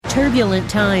Turbulent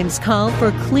times call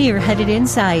for clear-headed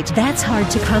insight. That's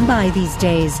hard to come by these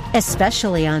days,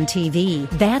 especially on TV.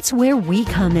 That's where we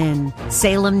come in.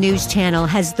 Salem News Channel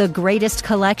has the greatest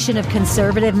collection of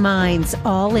conservative minds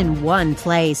all in one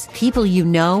place. People you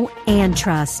know and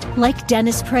trust, like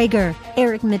Dennis Prager,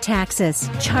 Eric Metaxas,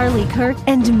 Charlie Kirk,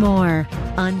 and more.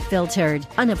 Unfiltered,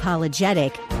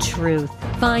 unapologetic truth.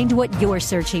 Find what you're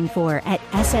searching for at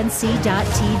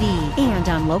snc.tv and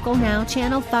on Local Now,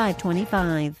 Channel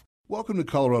 525. Welcome to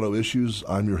Colorado Issues.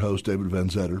 I'm your host, David Van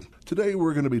Zetter. Today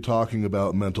we're going to be talking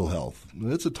about mental health.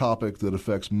 It's a topic that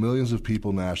affects millions of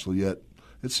people nationally, yet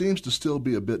it seems to still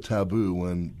be a bit taboo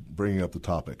when bringing up the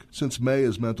topic. Since May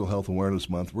is Mental Health Awareness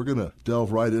Month, we're going to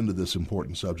delve right into this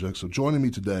important subject. So joining me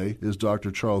today is Dr.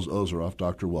 Charles Oseroff.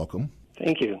 Doctor, welcome.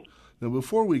 Thank you. Now,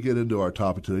 before we get into our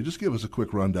topic today, just give us a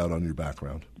quick rundown on your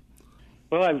background.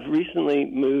 Well, I've recently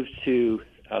moved to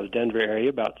the Denver area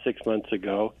about 6 months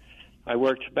ago. I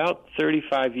worked about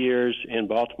 35 years in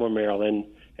Baltimore, Maryland,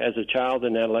 as a child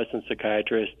and adolescent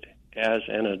psychiatrist, as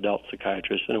an adult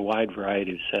psychiatrist in a wide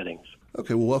variety of settings.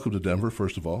 Okay, well, welcome to Denver,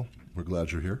 first of all. We're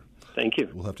glad you're here. Thank you.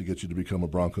 We'll have to get you to become a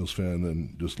Broncos fan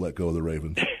and just let go of the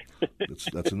Ravens.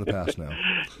 That's in the past now.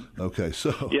 Okay,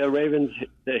 so... Yeah, Ravens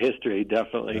history,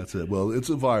 definitely. That's it. Well, it's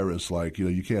a virus. Like,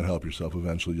 you can't help yourself.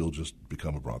 Eventually, you'll just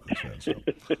become a Broncos fan, so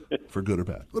for good or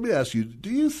bad. Let me ask you, do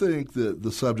you think that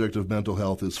the subject of mental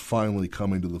health is finally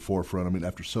coming to the forefront? I mean,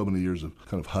 after so many years of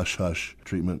kind of hush-hush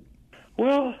treatment?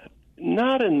 Well,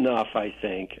 not enough, I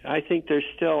think. I think there's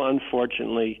still,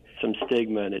 unfortunately, some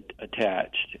stigma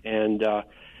attached. And,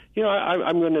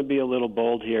 I'm going to be a little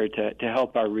bold here to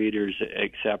help our readers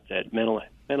accept that mental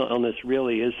illness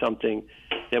really is something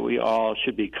that we all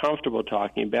should be comfortable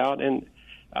talking about. And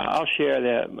I'll share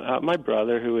that my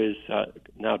brother, who is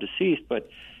now deceased, but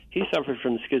he suffered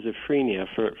from schizophrenia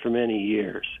for many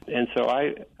years. And so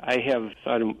I have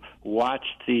sort of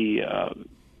watched the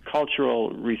cultural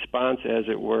response, as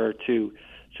it were, to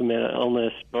mental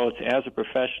illness, both as a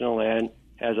professional and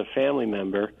as a family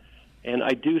member. And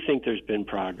I do think there's been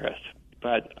progress.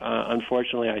 But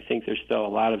unfortunately, I think there's still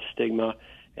a lot of stigma,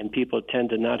 and people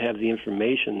tend to not have the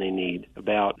information they need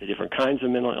about the different kinds of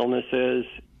mental illnesses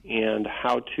and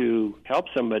how to help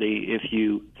somebody if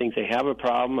you think they have a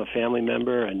problem, a family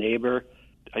member, a neighbor.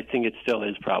 I think it still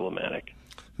is problematic.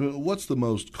 What's the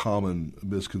most common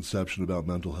misconception about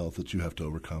mental health that you have to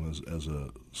overcome as a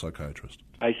psychiatrist?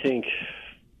 I think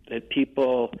that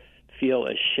people feel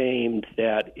ashamed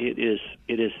that it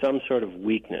is some sort of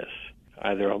weakness,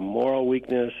 either a moral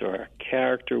weakness or a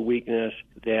character weakness,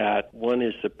 that one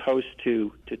is supposed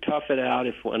to tough it out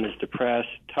if one is depressed,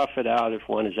 tough it out if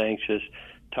one is anxious,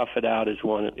 tough it out if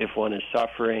one is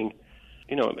suffering.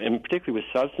 And particularly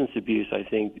with substance abuse, I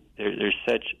think there's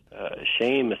such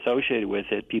shame associated with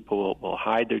it. People will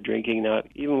hide their drinking. Now,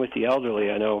 even with the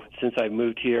elderly, I know since I've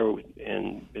moved here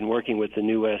and been working with the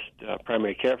newest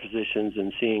primary care physicians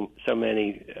and seeing so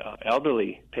many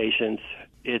elderly patients,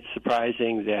 it's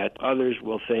surprising that others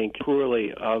will think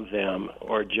poorly of them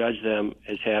or judge them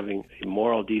as having a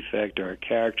moral defect or a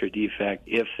character defect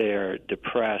if they're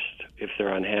depressed, if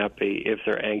they're unhappy, if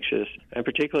they're anxious, and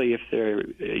particularly if they're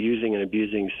using and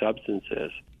abusing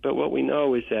substances. But what we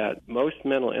know is that most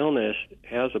mental illness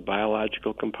has a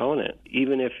biological component,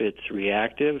 even if it's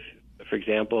reactive. For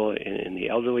example, in the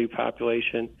elderly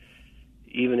population,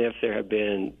 even if there have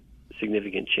been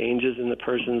significant changes in the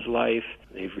person's life,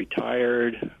 they've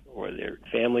retired, or their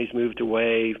family's moved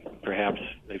away, perhaps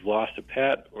they've lost a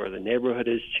pet, or the neighborhood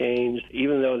has changed.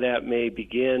 Even though that may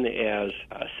begin as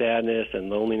sadness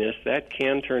and loneliness, that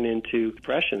can turn into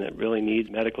depression that really needs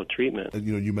medical treatment. And,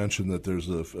 you mentioned that there's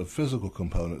a physical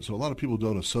component, so a lot of people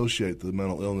don't associate the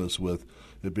mental illness with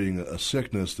it being a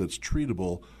sickness that's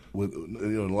treatable with,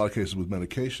 in a lot of cases with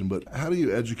medication. But how do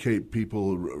you educate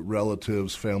people,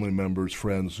 relatives, family members,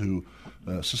 friends who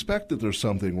suspect that there's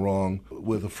something wrong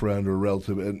with a friend or a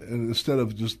relative, and instead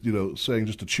of just saying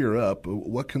just to cheer up,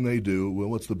 what can they do? Well,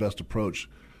 what's the best approach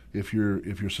if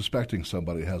you're suspecting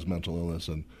somebody has mental illness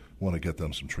and want to get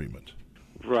them some treatment?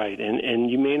 Right, and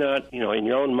you may not, in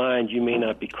your own mind, you may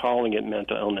not be calling it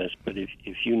mental illness, but if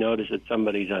you notice that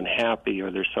somebody's unhappy or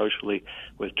they're socially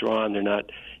withdrawn, they're not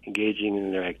engaging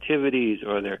in their activities,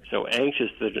 or they're so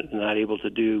anxious that they're not able to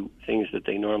do things that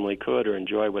they normally could or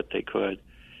enjoy what they could,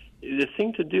 the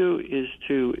thing to do is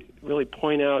to really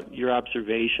point out your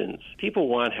observations. People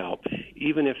want help.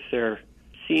 Even if they're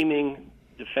seeming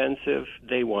defensive,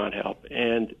 they want help.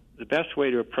 And the best way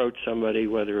to approach somebody,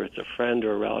 whether it's a friend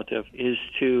or a relative, is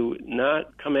to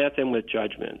not come at them with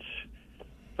judgments,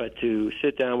 but to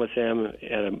sit down with them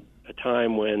at a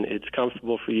time when it's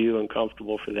comfortable for you and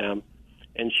comfortable for them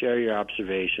and share your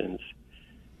observations.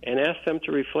 and ask them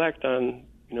to reflect on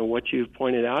what you've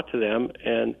pointed out to them,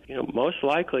 and most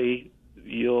likely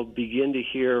you'll begin to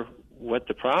hear what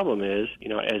the problem is,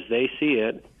 as they see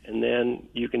it, and then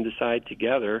you can decide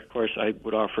together. Of course, I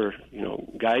would offer,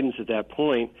 guidance at that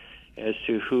point as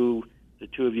to who the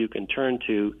two of you can turn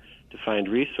to find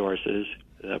resources.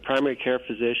 The primary care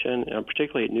physician,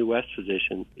 particularly at New West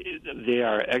Physician, they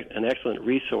are an excellent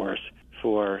resource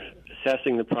for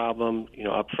assessing the problem,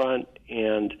 up front,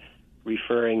 and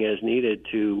referring as needed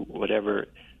to whatever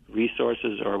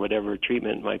resources or whatever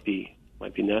treatment might be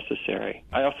necessary.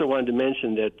 I also wanted to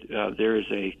mention that there is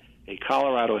a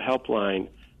Colorado helpline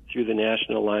through the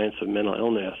National Alliance of Mental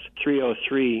Illness,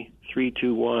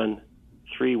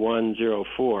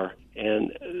 303-321-3104.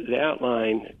 And that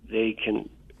line, they can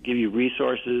give you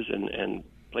resources and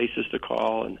places to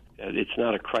call, and it's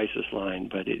not a crisis line,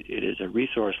 but it is a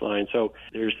resource line. So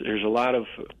there's a lot of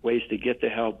ways to get the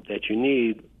help that you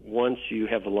need once you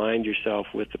have aligned yourself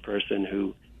with the person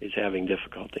who is having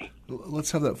difficulty.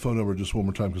 Let's have that phone number just one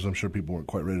more time, because I'm sure people weren't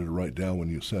quite ready to write down when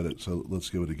you said it, so let's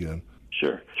give it again.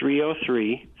 Sure.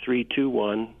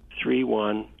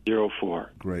 303-321-3104.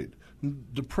 Great.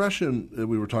 Depression,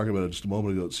 we were talking about it just a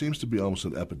moment ago, it seems to be almost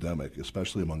an epidemic,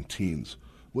 especially among teens.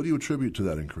 What do you attribute to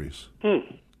that increase? Well,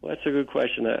 that's a good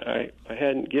question. I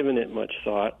hadn't given it much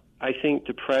thought. I think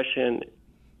depression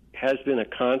has been a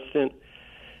constant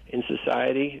in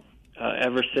society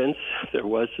ever since there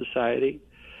was society.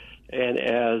 And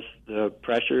as the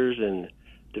pressures and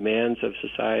demands of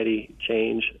society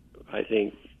change, I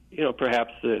think,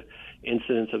 perhaps the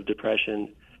incidence of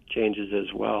depression changes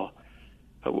as well.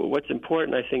 But what's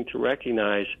important, I think, to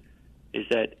recognize is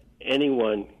that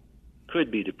anyone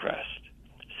could be depressed.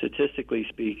 Statistically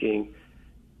speaking,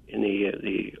 in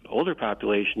the older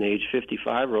population, age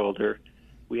 55 or older,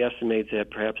 we estimate that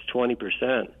perhaps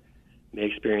 20% may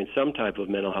experience some type of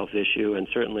mental health issue, and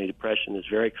certainly depression is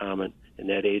very common in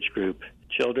that age group.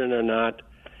 Children are not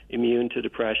immune to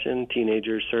depression.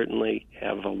 Teenagers certainly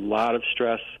have a lot of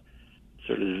stress,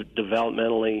 sort of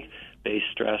developmentally based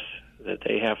stress that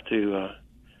they have to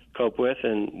cope with,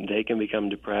 and they can become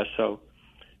depressed. So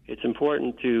it's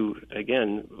important to,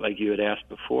 again, like you had asked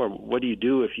before, what do you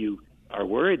do if you are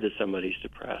worried that somebody's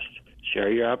depressed?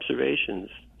 Share your observations.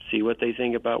 See what they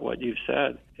think about what you've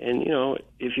said. And,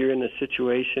 if you're in a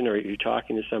situation or you're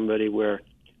talking to somebody where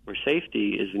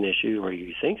safety is an issue, or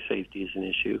you think safety is an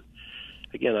issue,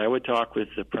 again, I would talk with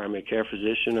the primary care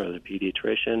physician or the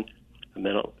pediatrician,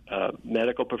 a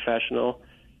medical professional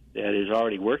that is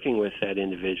already working with that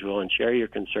individual, and share your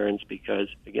concerns, because,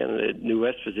 again, the New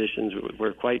West physicians,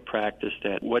 we're quite practiced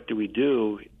at what do we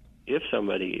do if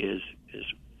somebody is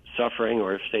suffering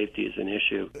or if safety is an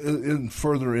issue. And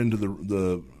further into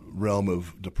the realm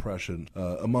of depression,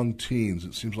 among teens,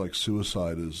 it seems like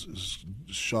suicide is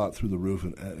shot through the roof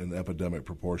in epidemic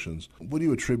proportions. What do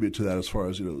you attribute to that, as far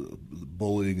as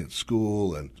bullying at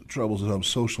school and troubles on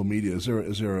social media? Is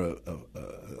there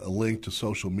a link to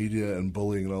social media and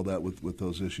bullying and all that with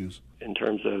those issues? In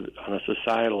terms of on a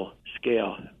societal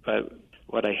scale, but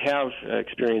what I have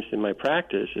experienced in my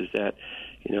practice is that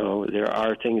there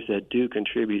are things that do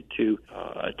contribute to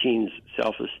a teen's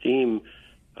self-esteem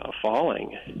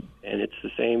falling, and it's the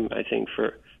same, I think,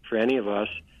 for any of us.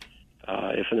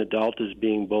 If an adult is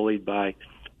being bullied by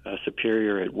a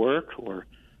superior at work, or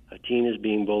a teen is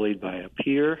being bullied by a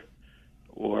peer,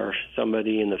 or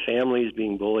somebody in the family is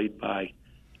being bullied by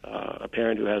a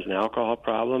parent who has an alcohol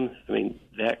problem,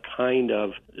 that kind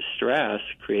of stress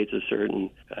creates a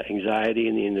certain anxiety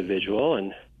in the individual,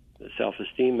 and the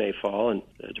self-esteem may fall, and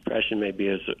depression may be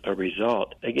as a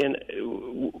result. Again,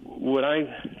 what I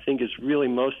think is really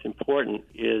most important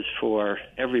is for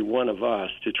every one of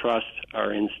us to trust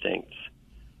our instincts,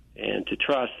 and to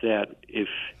trust that if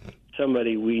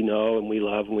somebody we know and we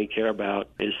love and we care about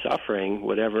is suffering,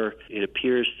 whatever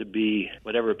appears to be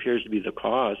the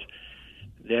cause,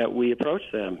 that we approach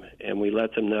them and we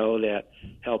let them know that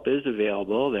help is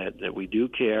available, that we do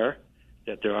care,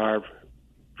 that there are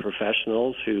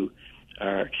professionals who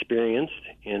are experienced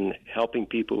in helping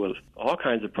people with all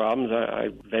kinds of problems. I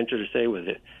venture to say with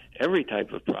every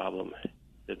type of problem,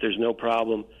 that there's no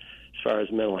problem as far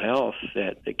as mental health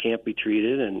that can't be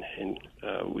treated, and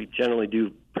we generally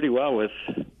do pretty well with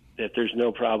that. There's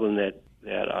no problem that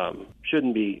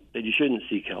you shouldn't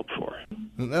seek help for.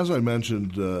 And as I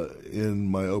mentioned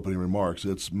in my opening remarks,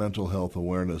 it's Mental Health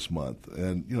Awareness Month,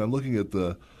 and looking at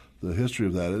the history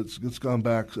of that, it's gone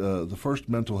back. The first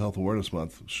Mental Health Awareness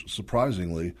Month,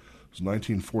 surprisingly, was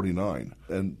 1949,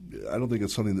 and I don't think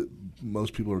it's something that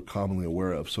most people are commonly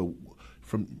aware of. So,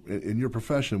 in your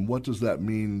profession, what does that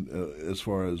mean as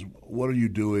far as what are you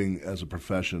doing as a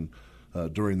profession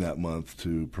during that month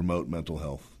to promote mental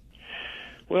health?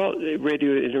 Well,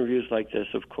 radio interviews like this,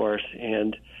 of course,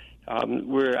 and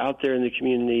we're out there in the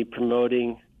community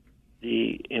promoting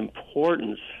the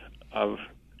importance of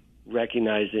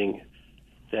recognizing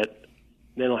that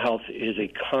mental health is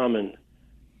a common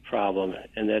problem,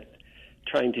 and that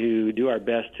trying to do our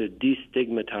best to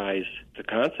destigmatize the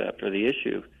concept or the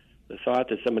issue, the thought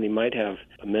that somebody might have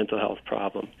a mental health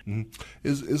problem. Mm-hmm.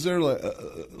 Is there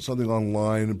something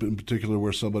online in particular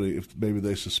where somebody, if maybe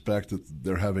they suspect that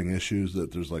they're having issues,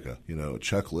 that there's like a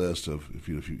checklist of if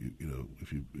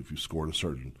you scored a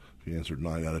certain, if you answered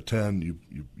 9 out of 10,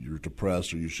 you're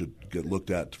depressed, or you should get looked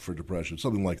at for depression,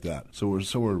 something like that. So we're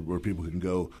somewhere where people can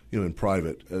go in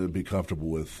private and be comfortable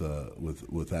with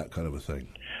that kind of a thing.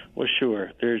 Well,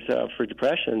 sure. There's for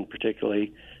depression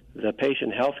particularly, the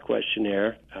patient health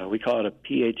questionnaire, we call it a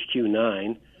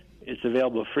PHQ-9. It's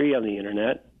available free on the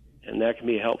internet, and that can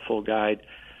be a helpful guide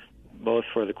both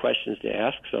for the questions to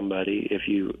ask somebody if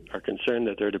you are concerned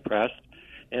that they're depressed,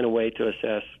 and a way to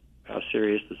assess how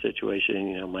serious the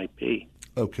situation might be.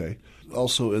 Okay.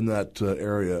 Also in that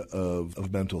area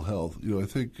of mental health, I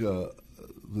think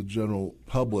the general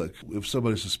public, if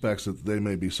somebody suspects that they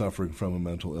may be suffering from a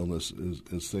mental illness,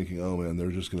 is thinking, oh man,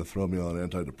 they're just going to throw me on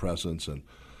antidepressants and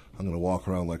I'm going to walk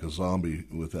around like a zombie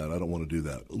with that. I don't want to do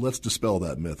that. Let's dispel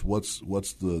that myth. What's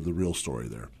the real story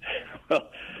there? Well,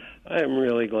 I am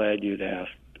really glad you'd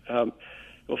asked.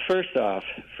 Well, first off,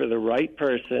 for the right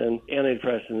person,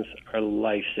 antidepressants are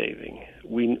life-saving.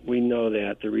 We know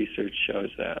that. The research shows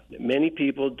that. Many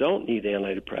people don't need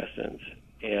antidepressants,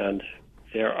 and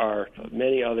there are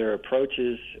many other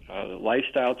approaches,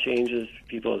 lifestyle changes.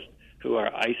 People who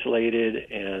are isolated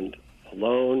and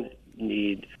alone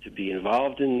need to be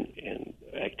involved in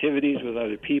activities with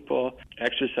other people.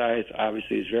 Exercise,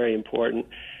 obviously, is very important.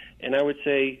 And I would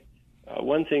say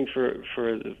one thing for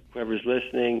whoever's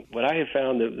listening, what I have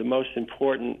found the most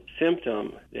important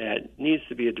symptom that needs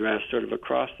to be addressed sort of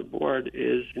across the board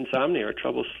is insomnia or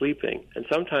trouble sleeping. And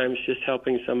sometimes just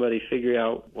helping somebody figure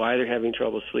out why they're having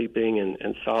trouble sleeping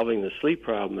and solving the sleep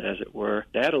problem, as it were,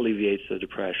 that alleviates the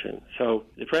depression. So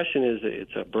depression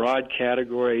it's a broad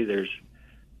category. There's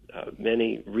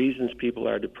many reasons people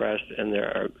are depressed, and there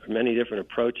are many different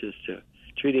approaches to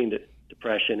treating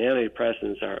depression.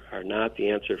 Antidepressants are not the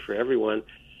answer for everyone,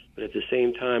 but at the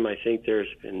same time, I think there's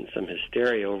been some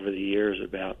hysteria over the years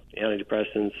about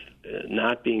antidepressants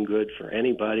not being good for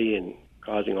anybody and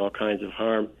causing all kinds of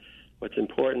harm. What's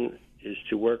important is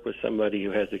to work with somebody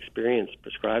who has experience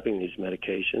prescribing these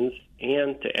medications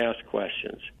and to ask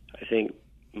questions. I think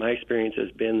my experience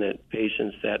has been that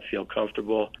patients that feel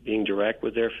comfortable being direct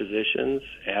with their physicians,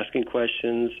 asking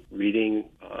questions, reading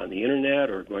on the internet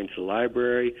or going to the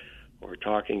library or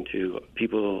talking to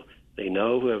people they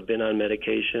know who have been on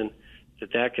medication,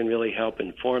 that can really help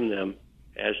inform them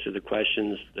as to the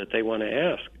questions that they want to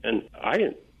ask. And I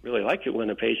really like it when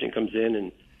a patient comes in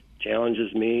and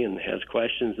challenges me and has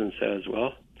questions and says,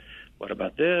 well, what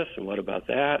about this and what about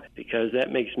that? Because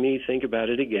that makes me think about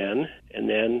it again, and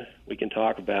then we can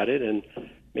talk about it and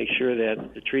make sure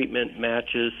that the treatment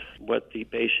matches what the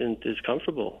patient is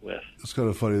comfortable with. It's kind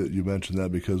of funny that you mentioned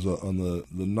that, because on the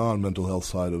non-mental health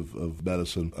side of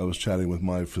medicine, I was chatting with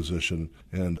my physician,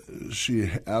 and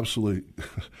she absolutely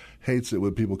hates it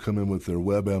when people come in with their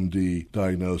WebMD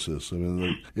diagnosis. I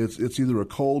mean, it's either a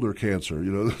cold or cancer,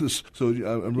 So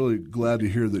I'm really glad to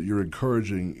hear that you're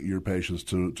encouraging your patients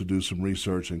to do some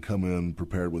research and come in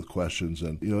prepared with questions.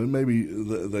 And, and maybe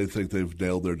they think they've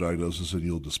nailed their diagnosis and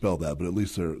you'll dispel that, but at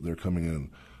least they're coming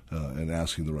in and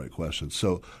asking the right questions.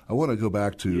 So I want to go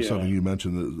back to something you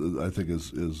mentioned that I think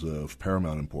is of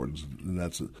paramount importance, and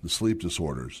that's the sleep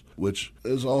disorders, which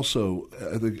is also,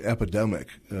 I think, epidemic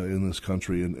in this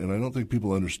country. And I don't think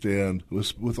people understand,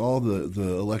 with all the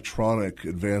electronic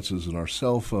advances in our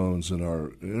cell phones and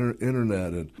our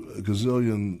internet and a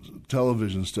gazillion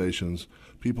television stations,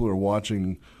 people are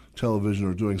watching television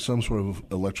or doing some sort of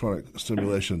electronic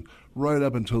stimulation right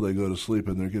up until they go to sleep,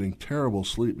 and they're getting terrible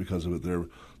sleep because of it.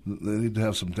 They need to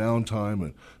have some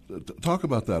downtime. And talk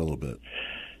about that a little bit.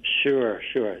 Sure.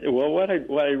 Well, what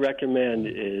I recommend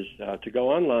is to go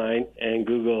online and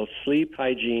Google sleep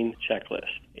hygiene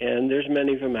checklist. And there's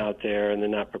many of them out there, and they're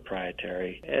not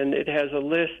proprietary. And it has a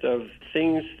list of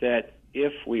things that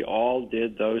if we all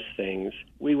did those things,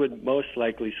 we would most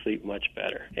likely sleep much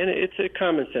better. And it's a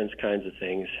common sense kinds of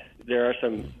things. There are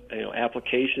some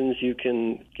applications you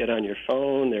can get on your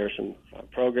phone. There are some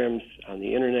programs on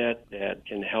the internet that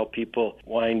can help people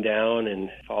wind down and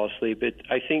fall asleep.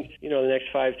 I think, the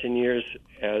next 5-10 years,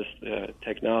 as the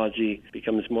technology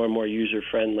becomes more and more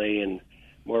user-friendly and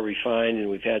more refined and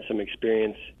we've had some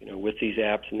experience, with these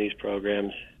apps and these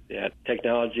programs, that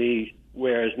technology,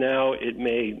 whereas now it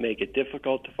may make it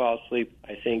difficult to fall asleep,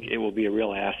 I think it will be a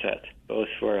real asset, both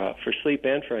for sleep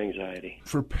and for anxiety.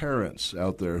 For parents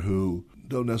out there who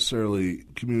don't necessarily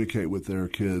communicate with their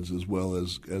kids as well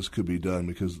as could be done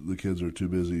because the kids are too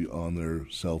busy on their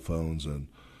cell phones and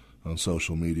on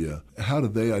social media, how do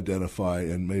they identify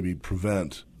and maybe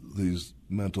prevent these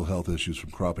mental health issues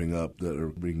from cropping up that are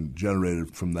being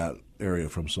generated from that area,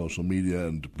 from social media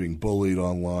and being bullied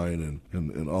online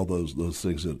and all those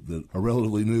things that are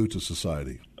relatively new to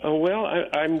society? Well,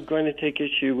 I'm going to take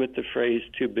issue with the phrase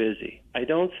too busy. I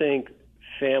don't think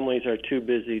families are too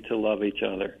busy to love each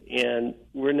other. And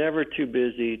we're never too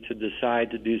busy to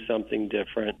decide to do something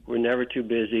different. We're never too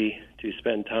busy to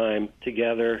spend time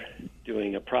together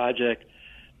doing a project,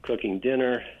 cooking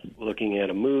dinner, looking at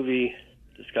a movie,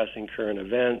 discussing current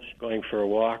events, going for a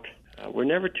walk. We're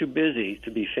never too busy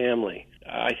to be family.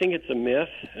 I think it's a myth,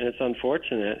 and it's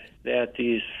unfortunate that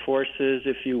these forces,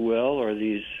 if you will, or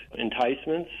these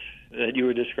enticements that you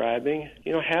were describing,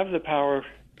 have the power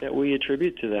that we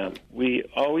attribute to them. We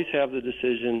always have the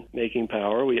decision-making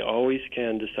power. We always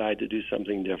can decide to do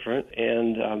something different,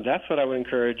 and that's what I would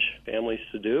encourage families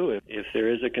to do. If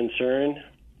there is a concern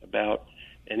about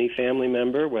any family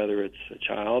member, whether it's a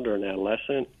child or an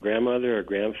adolescent, grandmother or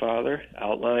grandfather,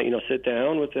 outline, sit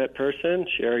down with that person,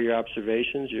 share your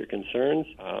observations, your concerns,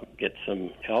 get some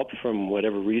help from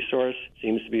whatever resource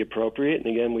seems to be appropriate.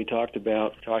 And again, we talked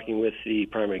about talking with the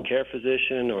primary care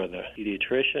physician or the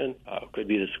pediatrician, could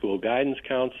be the school guidance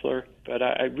counselor. But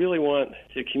I really want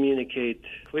to communicate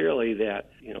clearly that,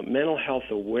 Mental Health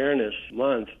Awareness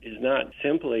Month is not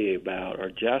simply about or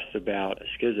just about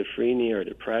schizophrenia or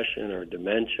depression or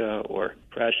dementia or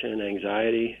depression,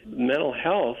 anxiety. Mental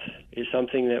health is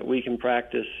something that we can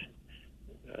practice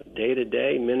day to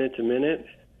day, minute to minute,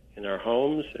 in our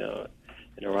homes,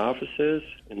 in our offices,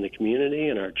 in the community,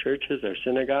 in our churches, our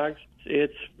synagogues.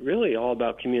 It's really all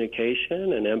about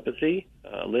communication and empathy,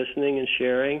 listening and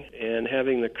sharing, and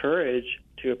having the courage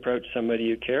to approach somebody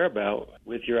you care about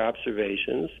with your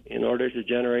observations in order to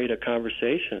generate a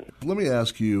conversation. Let me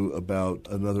ask you about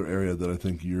another area that I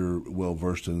think you're well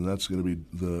versed in, and that's going to be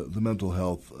the mental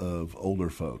health of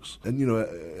older folks. And,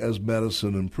 as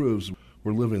medicine improves,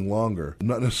 we're living longer. I'm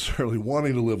not necessarily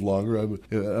wanting to live longer. I'm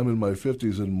in my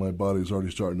 50s, and my body's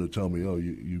already starting to tell me,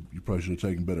 you probably should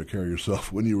have taken better care of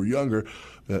yourself when you were younger.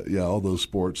 All those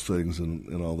sports things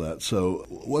and all that. So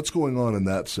what's going on in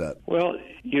that set? Well,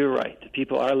 you're right.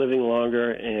 People are living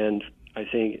longer, and I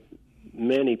think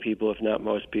many people, if not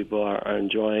most people, are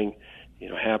enjoying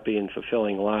happy and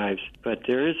fulfilling lives. But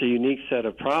there is a unique set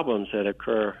of problems that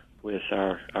occur with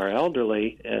our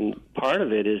elderly, and part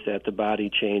of it is that the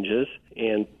body changes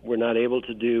and we're not able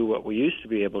to do what we used to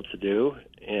be able to do.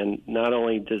 And not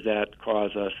only does that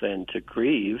cause us then to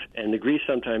grieve, and the grief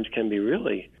sometimes can be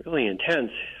really, really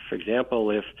intense. For example,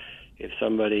 if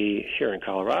somebody here in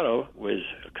Colorado was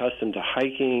accustomed to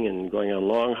hiking and going on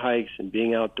long hikes and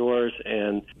being outdoors,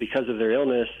 and because of their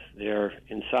illness, they're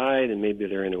inside and maybe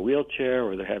they're in a wheelchair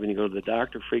or they're having to go to the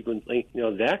doctor frequently,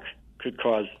 that could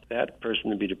cause that person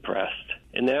to be depressed.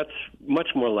 And that's much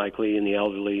more likely in the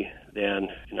elderly than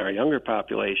in our younger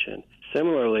population.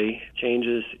 Similarly,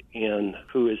 changes in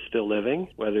who is still living,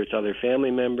 whether it's other family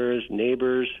members,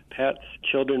 neighbors, pets,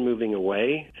 children moving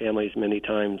away. Families many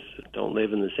times don't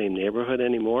live in the same neighborhood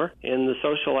anymore. And the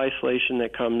social isolation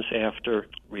that comes after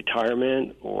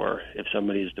retirement or if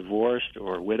somebody is divorced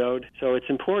or widowed. So it's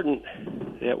important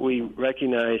that we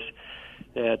recognize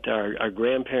that our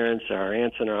grandparents, our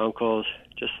aunts and our uncles,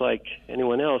 just like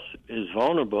anyone else, is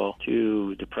vulnerable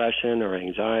to depression or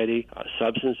anxiety,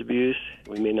 substance abuse.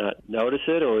 We may not notice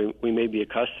it, or we may be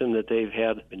accustomed that they've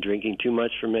been drinking too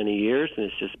much for many years, and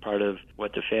it's just part of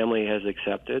what the family has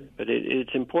accepted. But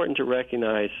it's important to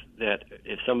recognize that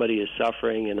if somebody is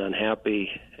suffering and unhappy,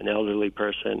 an elderly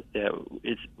person, that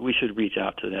we should reach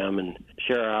out to them and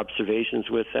share our observations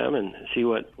with them and see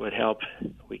what help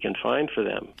we can find for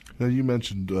them. Now, you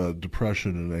mentioned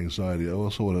depression and anxiety. I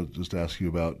also want to just ask you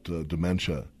about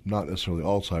dementia, not necessarily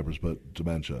Alzheimer's, but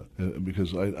dementia.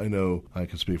 Because I know I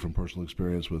can speak from personal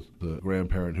experience with the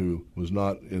grandparent who was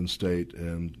not in state,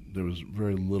 and there was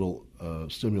very little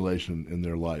stimulation in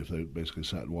their life. They basically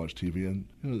sat and watched TV, and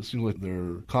it seemed like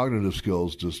their cognitive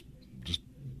skills just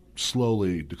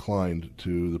slowly declined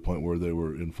to the point where they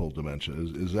were in full dementia.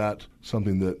 Is that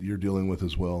something that you're dealing with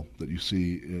as well, that you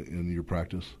see in your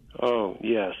practice? Oh,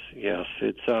 yes.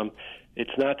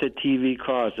 It's not that TV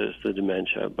causes the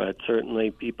dementia, but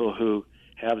certainly people who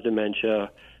have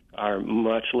dementia are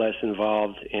much less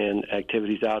involved in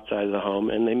activities outside of the home,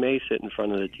 and they may sit in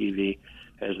front of the TV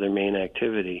as their main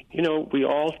activity. We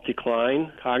all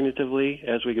decline cognitively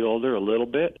as we get older a little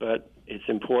bit, but it's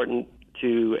important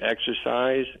to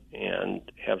exercise and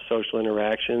have social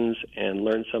interactions and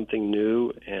learn something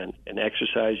new and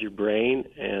exercise your brain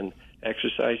and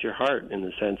exercise your heart in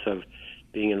the sense of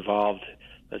being involved,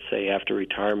 let's say after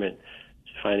retirement,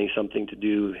 finding something to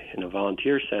do in a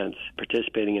volunteer sense,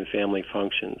 participating in family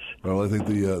functions. Well, I think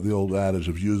the old adage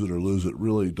of use it or lose it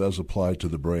really does apply to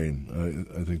the brain.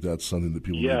 I think that's something that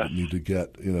people need to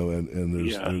get, and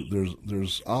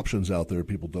there's options out there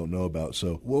people don't know about.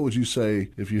 So what would you say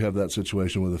if you have that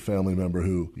situation with a family member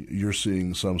who you're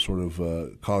seeing some sort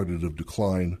of cognitive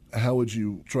decline? How would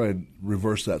you try and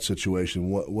reverse that situation?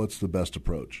 What's the best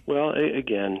approach? Well,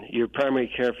 again, your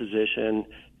primary care physician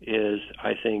is,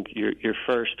 I think, your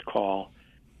first call.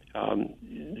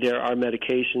 There are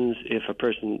medications. If a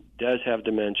person does have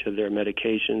dementia, there are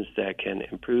medications that can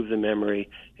improve the memory,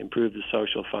 improve the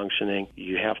social functioning.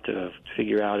 You have to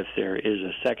figure out if there is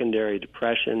a secondary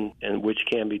depression and which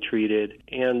can be treated,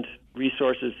 and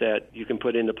resources that you can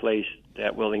put into place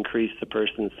that will increase the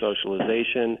person's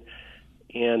socialization.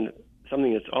 And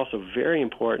something that's also very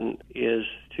important is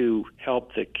to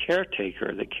help the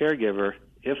caretaker, the caregiver,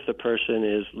 if the person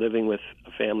is living with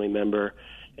a family member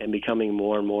and becoming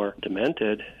more and more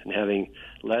demented and having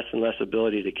less and less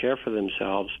ability to care for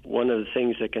themselves, one of the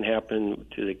things that can happen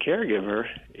to the caregiver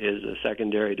is a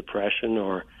secondary depression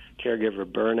or caregiver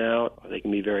burnout. They can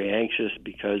be very anxious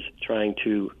because trying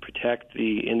to protect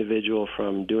the individual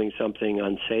from doing something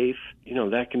unsafe,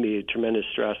 that can be a tremendous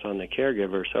stress on the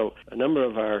caregiver. So a number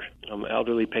of our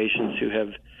elderly patients who have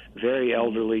very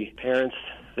elderly parents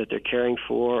that they're caring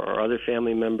for or other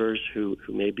family members who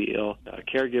may be ill,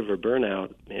 caregiver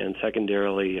burnout and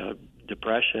secondarily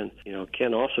depression,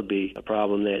 can also be a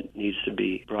problem that needs to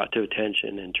be brought to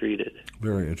attention and treated.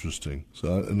 Very interesting.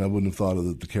 So, and I wouldn't have thought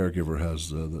that the caregiver has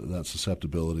that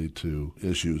susceptibility to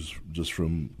issues just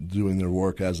from doing their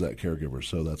work as that caregiver.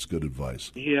 So that's good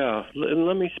advice. Yeah, and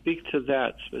let me speak to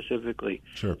that specifically.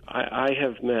 Sure. I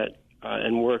have met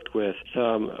and worked with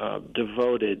some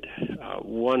devoted,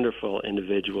 wonderful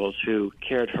individuals who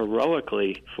cared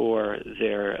heroically for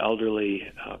their elderly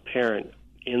parent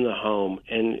in the home,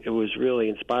 and it was really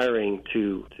inspiring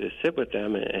to sit with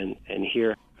them and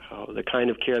hear the kind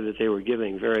of care that they were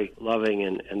giving, very loving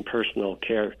and personal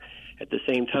care. At the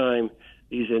same time,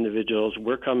 these individuals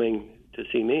were coming to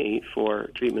see me for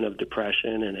treatment of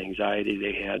depression and anxiety.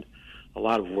 They had a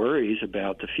lot of worries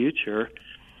about the future,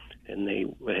 and they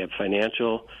would have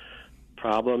financial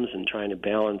problems and trying to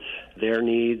balance their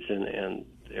needs and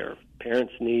their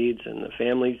parents' needs and the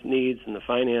family's needs and the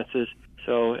finances.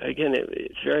 So, again,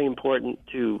 it's very important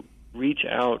to reach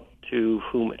out to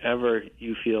whomever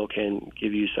you feel can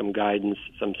give you some guidance,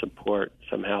 some support,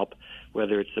 some help,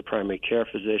 whether it's the primary care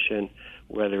physician,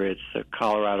 whether it's the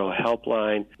Colorado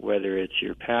helpline, whether it's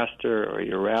your pastor or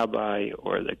your rabbi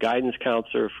or the guidance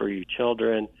counselor for your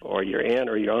children or your aunt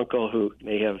or your uncle who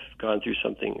may have gone through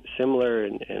something similar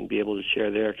and be able to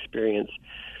share their experience.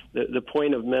 The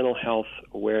point of Mental Health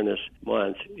Awareness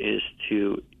Month is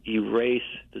to erase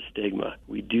the stigma.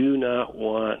 We do not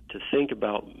want to think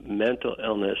about mental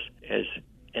illness as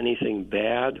anything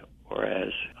bad or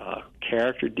as a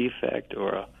character defect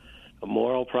or a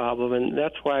moral problem, and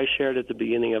that's why I shared at the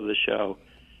beginning of the show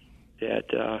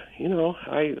that, I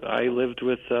lived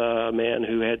with a man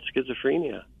who had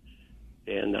schizophrenia,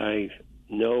 and I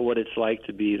know what it's like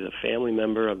to be the family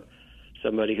member of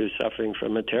somebody who's suffering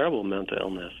from a terrible mental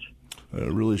illness.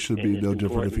 It really should be no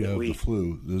different if you have the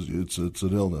flu. It's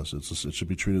an illness. It should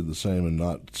be treated the same and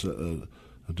not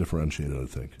differentiated, I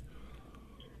think.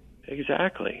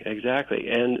 Exactly.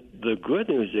 And the good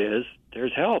news is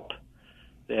there's help.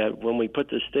 That when we put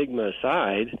the stigma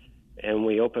aside and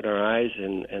we open our eyes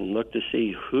and look to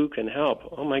see who can help,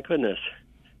 oh my goodness,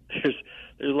 there's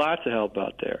lots of help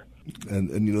out there. And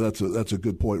that's a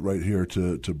good point right here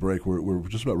to break. We're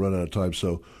just about running out of time.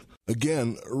 So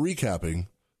again, recapping,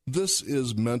 this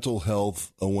is Mental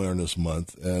Health Awareness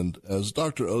Month, and as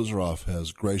Dr. Oseroff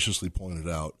has graciously pointed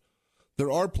out,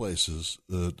 there are places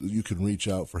that you can reach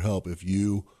out for help if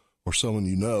you or someone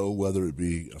you know, whether it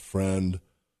be a friend,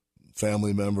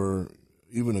 family member,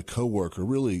 even a coworker,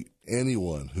 really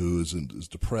anyone who is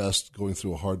depressed, going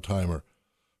through a hard time, or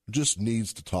just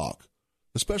needs to talk,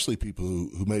 especially people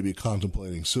who may be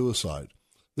contemplating suicide.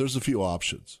 There's a few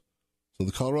options. So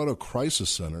the Colorado Crisis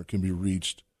Center can be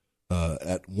reached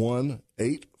at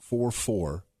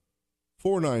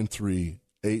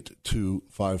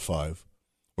 1-844-493-8255,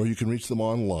 or you can reach them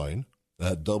online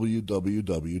at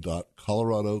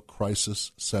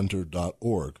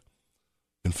www.coloradocrisiscenter.org.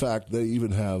 In fact, they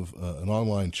even have an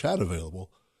online chat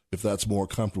available if that's more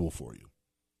comfortable for you.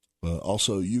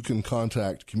 Also, you can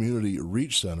contact Community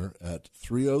Reach Center at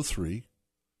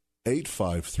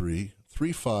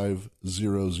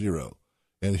 303-853-3500.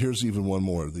 And here's even one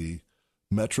more, the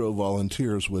Metro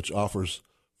Volunteers, which offers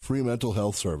free mental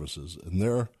health services. And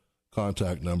their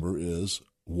contact number is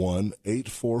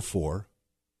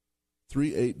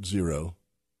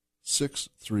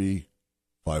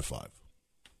 1-844-380-6355.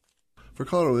 For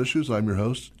Colorado Issues, I'm your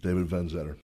host, David Van Zetter.